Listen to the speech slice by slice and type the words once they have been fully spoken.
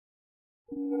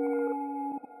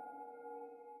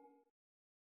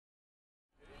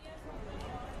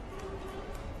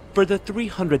For the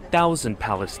 300,000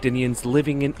 Palestinians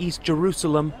living in East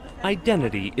Jerusalem,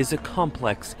 identity is a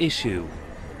complex issue.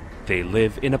 They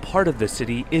live in a part of the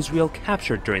city Israel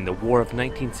captured during the War of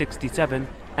 1967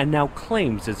 and now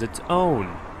claims as its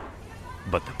own.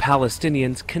 But the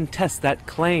Palestinians contest that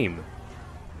claim.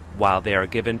 While they are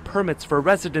given permits for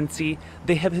residency,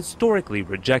 they have historically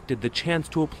rejected the chance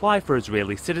to apply for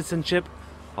Israeli citizenship,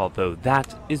 although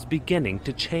that is beginning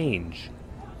to change.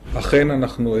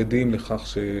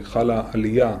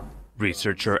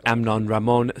 Researcher Amnon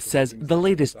Ramon says the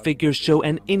latest figures show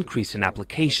an increase in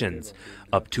applications,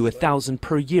 up to 1,000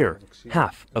 per year,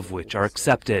 half of which are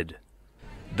accepted.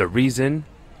 The reason?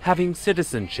 Having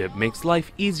citizenship makes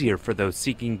life easier for those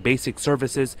seeking basic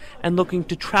services and looking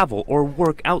to travel or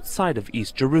work outside of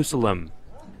East Jerusalem.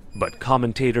 But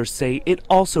commentators say it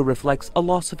also reflects a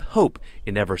loss of hope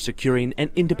in ever securing an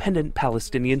independent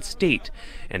Palestinian state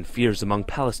and fears among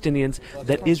Palestinians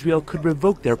that Israel could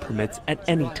revoke their permits at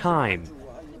any time.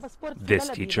 This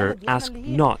teacher asked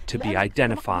not to be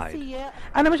identified.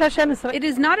 It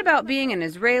is not about being an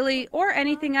Israeli or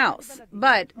anything else,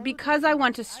 but because I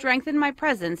want to strengthen my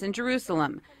presence in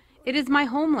Jerusalem. It is my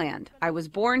homeland. I was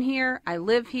born here, I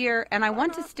live here, and I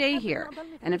want to stay here.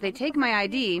 And if they take my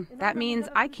ID, that means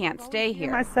I can't stay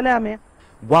here.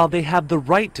 While they have the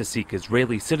right to seek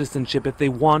Israeli citizenship if they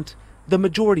want, the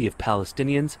majority of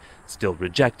Palestinians still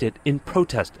reject it in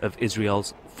protest of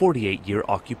Israel's 48-year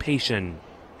occupation.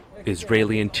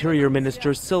 Israeli Interior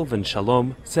Minister Silvan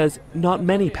Shalom says not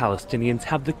many Palestinians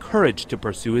have the courage to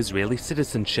pursue Israeli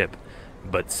citizenship,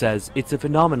 but says it's a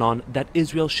phenomenon that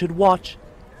Israel should watch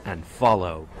and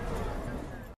follow.